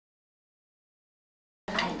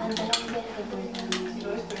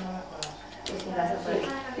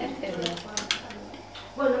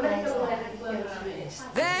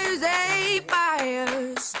There's a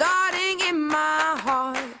fire starting in my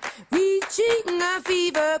heart, reaching a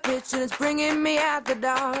fever pitch and it's bringing me out the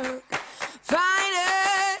dark.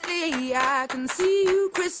 Finally, I can see you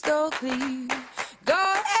crystal clear. Go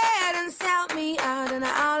ahead and sell me out and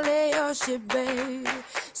I'll lay your ship bare.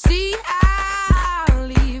 See, I'll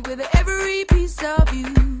leave with every piece of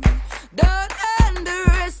you. Don't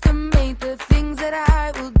underestimate the things that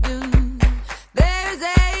I will do. There's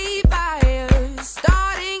a fire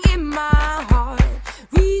starting in my heart,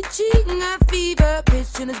 reaching a fever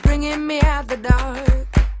pitch and it's bringing me out the dark.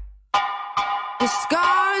 The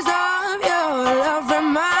scars of your love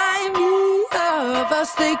remind me of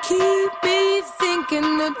us. They keep me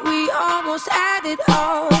thinking that we almost had it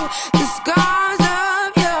all. The scars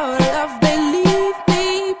of your love, they leave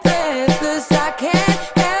me breathless. I can't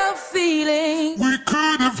help feeling we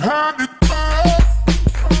could have had it.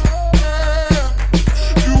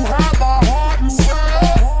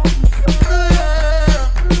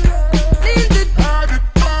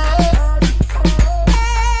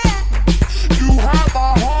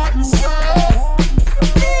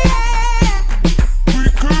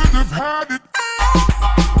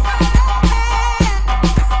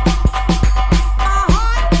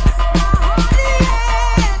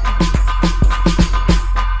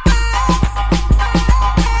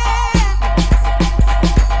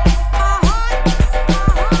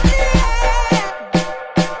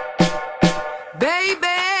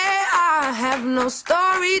 no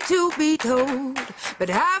story to be told, but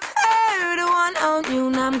I've heard one on you,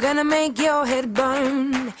 and I'm gonna make your head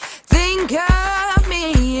burn. Think of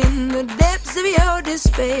me in the depths of your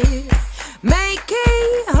despair. Make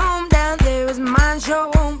a home down there, as mine sure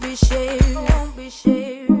won't be shared.